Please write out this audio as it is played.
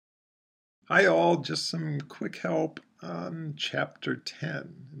Hi all, just some quick help on Chapter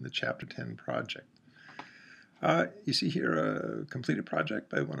 10 in the Chapter 10 project. You see here a completed project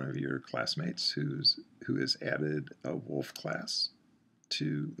by one of your classmates who has added a wolf class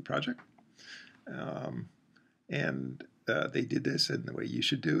to the project. They did this, and the way you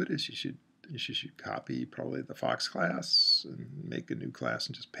should do it is you should copy probably the fox class and make a new class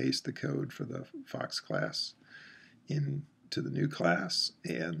and just paste the code for the fox class into the new class,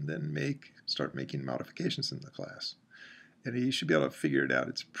 and then start making modifications in the class. And you should be able to figure it out.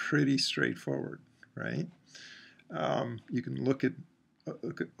 It's pretty straightforward, right? You can open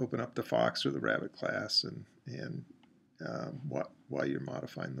up the fox or the rabbit class and while you're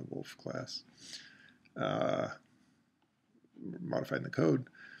modifying the wolf class, modifying the code.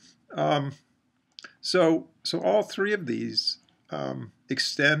 So all three of these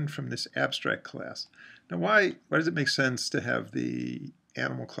extend from this abstract class. Now, why does it make sense to have the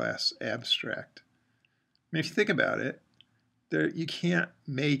animal class abstract? I mean, if you think about it, there's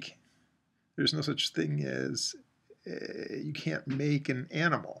no such thing as you can't make an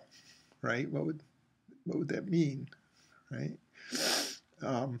animal, right? What would that mean, right?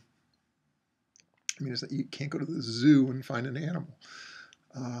 I mean, it's that you can't go to the zoo and find an animal.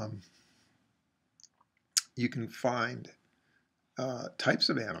 You can find types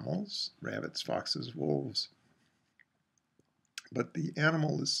of animals, rabbits, foxes, wolves, but the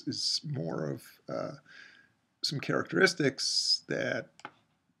animal is more of some characteristics that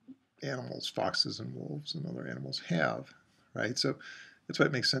animals, foxes and wolves and other animals have, right? So that's why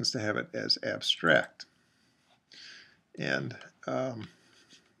it makes sense to have it as abstract. And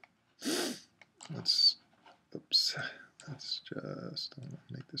let's just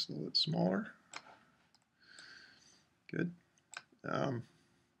make this a little bit smaller. Good.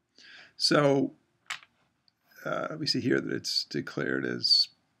 We see here that it's declared as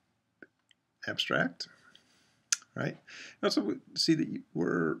abstract, right? Also see that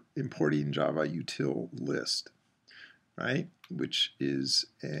we're importing Java util list, right? Which is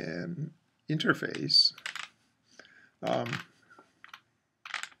an interface.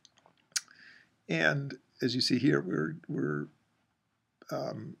 And as you see here, we're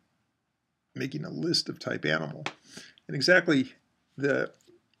making a list of type animal, and exactly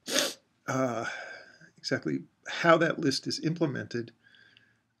how that list is implemented.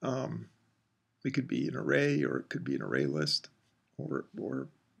 It could be an array, or it could be an array list, or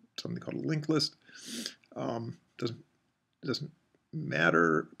something called a linked list. Doesn't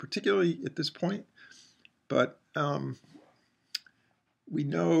matter particularly at this point, but we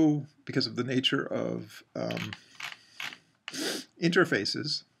know, because of the nature of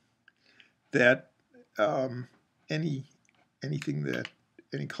interfaces, that any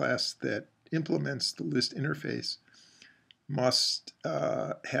class that implements the list interface must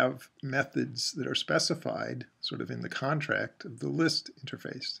have methods that are specified sort of in the contract of the list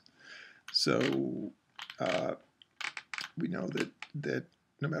interface. So we know that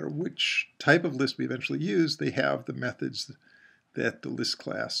no matter which type of list we eventually use, they have the methods that the list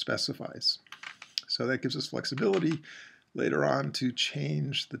class specifies. So that gives us flexibility later on to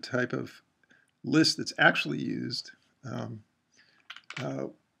change the type of list that's actually used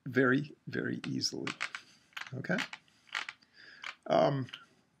very, very easily. Okay?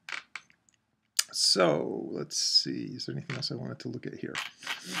 So let's see, is there anything else I wanted to look at here?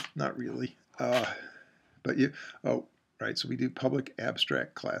 Not really. Right, so we do public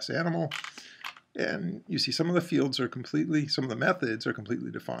abstract class animal, and you see some of the fields are some of the methods are completely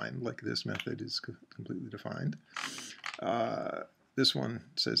defined, like this method is completely defined. This one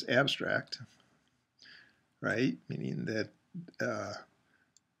says abstract, right, meaning that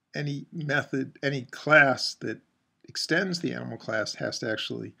any class that extends the animal class has to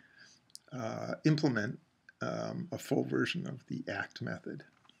actually implement a full version of the act method,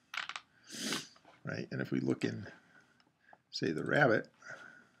 right? And if we look in, say, the rabbit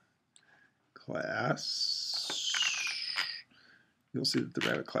class, you'll see that the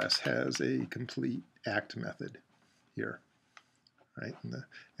rabbit class has a complete act method here, right? And the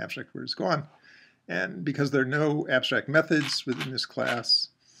abstract word is gone. And because there are no abstract methods within this class,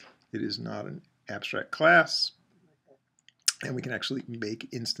 it is not an abstract class, and we can actually make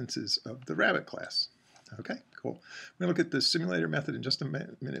instances of the rabbit class. Okay, cool. We're going to look at the simulator method in just a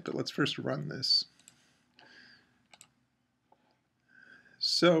minute, but let's first run this.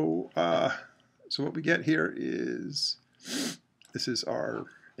 So what we get here is, this is our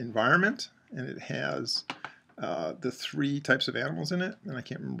environment, and it has the three types of animals in it, and I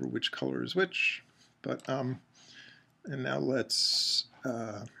can't remember which color is which, but and now let's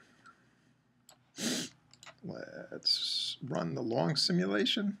Let's run the long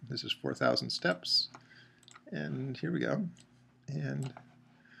simulation. This is 4,000 steps. And here we go. And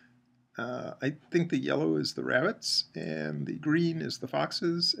I think the yellow is the rabbits, and the green is the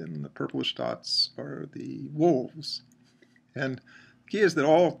foxes, and the purplish dots are the wolves. And the key is that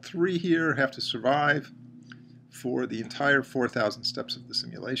all three here have to survive for the entire 4,000 steps of the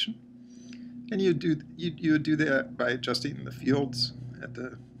simulation. And you would do that by adjusting the fields that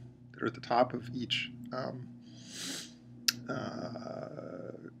are at the top of each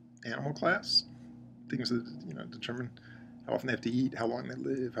animal class. Things that determine how often they have to eat, how long they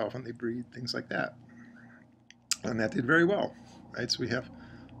live, how often they breed, things like that. And that did very well, right? So we have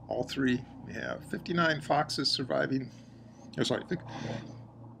all three. We have 59 foxes surviving. Oh, sorry,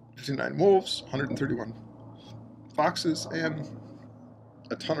 59 wolves, 131 foxes, and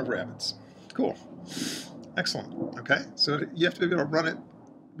a ton of rabbits. Cool. Excellent. Okay, so you have to be able to run it,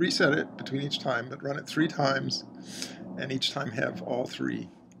 reset it between each time, but run it 3 times, and each time have all 3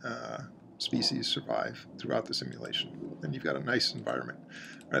 species survive throughout the simulation. And you've got a nice environment.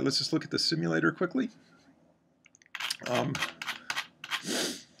 All right, let's just look at the simulator quickly.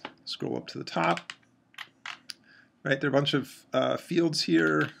 Scroll up to the top. Right, there are a bunch of fields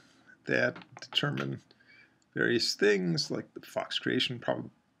here that determine various things like the fox creation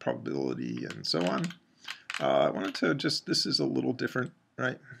probability and so on. I wanted to this is a little different,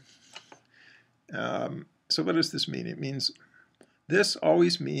 right? So what does this mean? It means this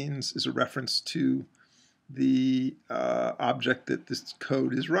always means is a reference to the object that this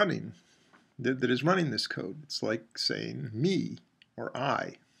code is running, that is running this code. It's like saying me or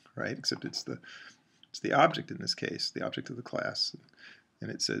I, right? Except it's the object in this case, the object of the class, and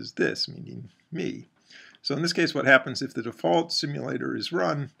it says this, meaning me. So in this case, what happens if the default simulator is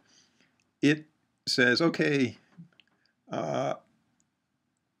run, it says, okay,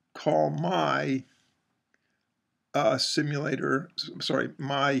 call my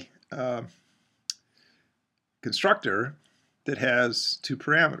my constructor that has 2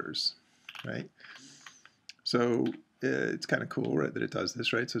 parameters, right? So it's kind of cool, right, that it does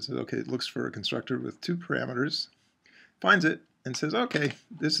this, right? So it says, okay, it looks for a constructor with 2 parameters, finds it, and says, okay,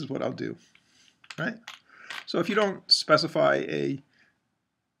 this is what I'll do, right? So if you don't specify a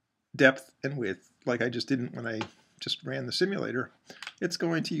depth and width, like I just didn't when I just ran the simulator, it's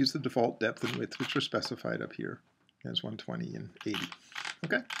going to use the default depth and width, which are specified up here as 120 and 80.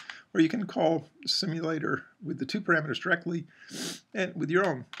 Okay? Or you can call simulator with the 2 parameters directly and with your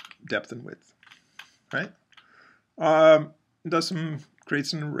own depth and width, right?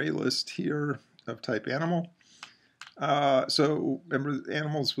 Creates an array list here of type animal. So remember,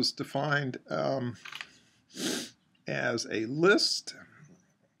 animals was defined as a list.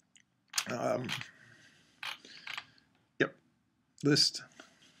 Yep, list,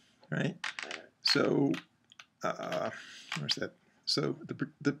 right? So where's that? So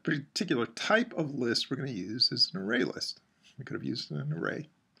the particular type of list we're going to use is an array list. We could have used an array,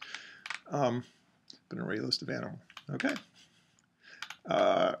 but an array list of animal. Okay.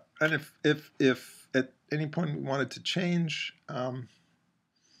 And if at any point we wanted to change,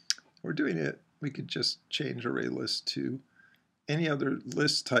 we're doing it, we could just change array list to any other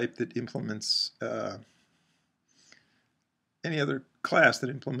list type that implements any other class that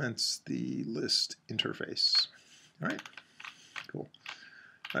implements the list interface. All right, cool.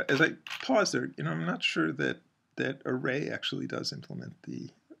 As I pause there, I'm not sure that array actually does implement the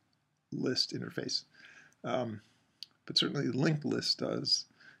list interface, but certainly linked list does,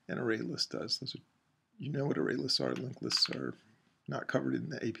 and array list does. Those are, you know what array lists are. Linked lists are not covered in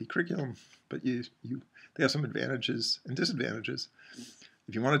the AP curriculum, but they have some advantages and disadvantages.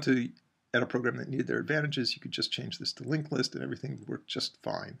 If you wanted to add a program that needed their advantages, you could just change this to linked list and everything would work just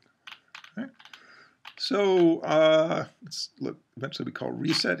fine. All right. So let's look. Eventually we call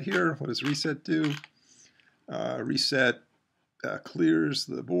reset here. What does reset do? Reset clears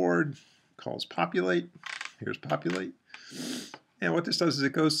the board, calls populate. Here's populate. And what this does is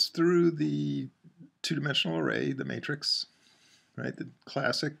it goes through the 2-dimensional array, the matrix, right? The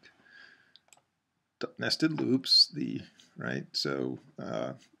classic nested loops, right? So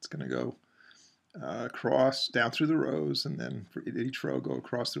it's going to go across down through the rows, and then for each row go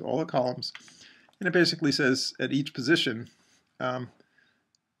across through all the columns. And it basically says at each position,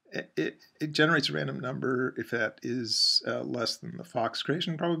 it generates a random number. If that is less than the fox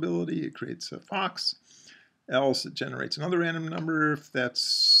creation probability, it creates a fox. Else it generates another random number. If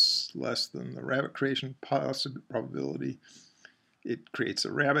that's less than the rabbit creation probability, it creates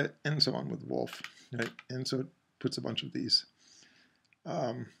a rabbit, and so on with wolf. Right? And so it puts a bunch of these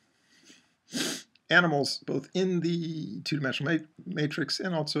animals both in the 2-dimensional matrix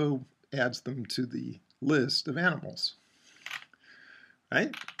and also adds them to the list of animals,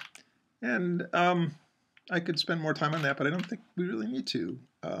 right? And I could spend more time on that, but I don't think we really need to.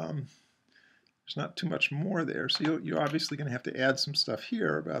 There's not too much more there. So you're obviously going to have to add some stuff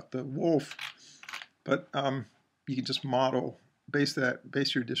here about the wolf, but you can just base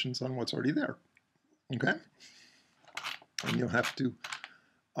your additions on what's already there, okay? And you'll have to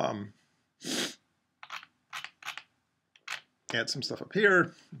add some stuff up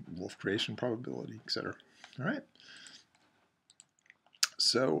here, wolf creation probability, etc. All right.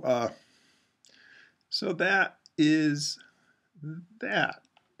 So so that is that.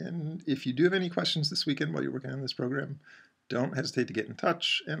 And if you do have any questions this weekend while you're working on this program, don't hesitate to get in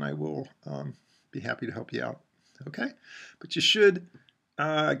touch, and I will be happy to help you out. Okay? But you should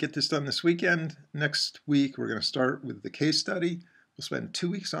get this done this weekend. Next week, we're going to start with the case study. We'll spend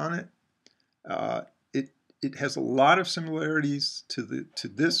 2 weeks on it. It has a lot of similarities to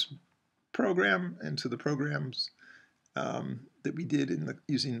this program and to the programs that we did in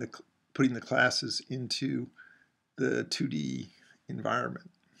putting the classes into the 2D environment.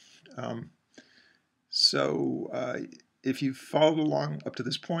 If you've followed along up to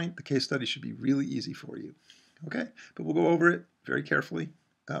this point, the case study should be really easy for you. Okay, but we'll go over it very carefully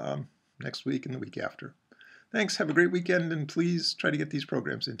next week and the week after. Thanks. Have a great weekend, and please try to get these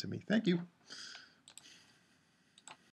programs into me. Thank you.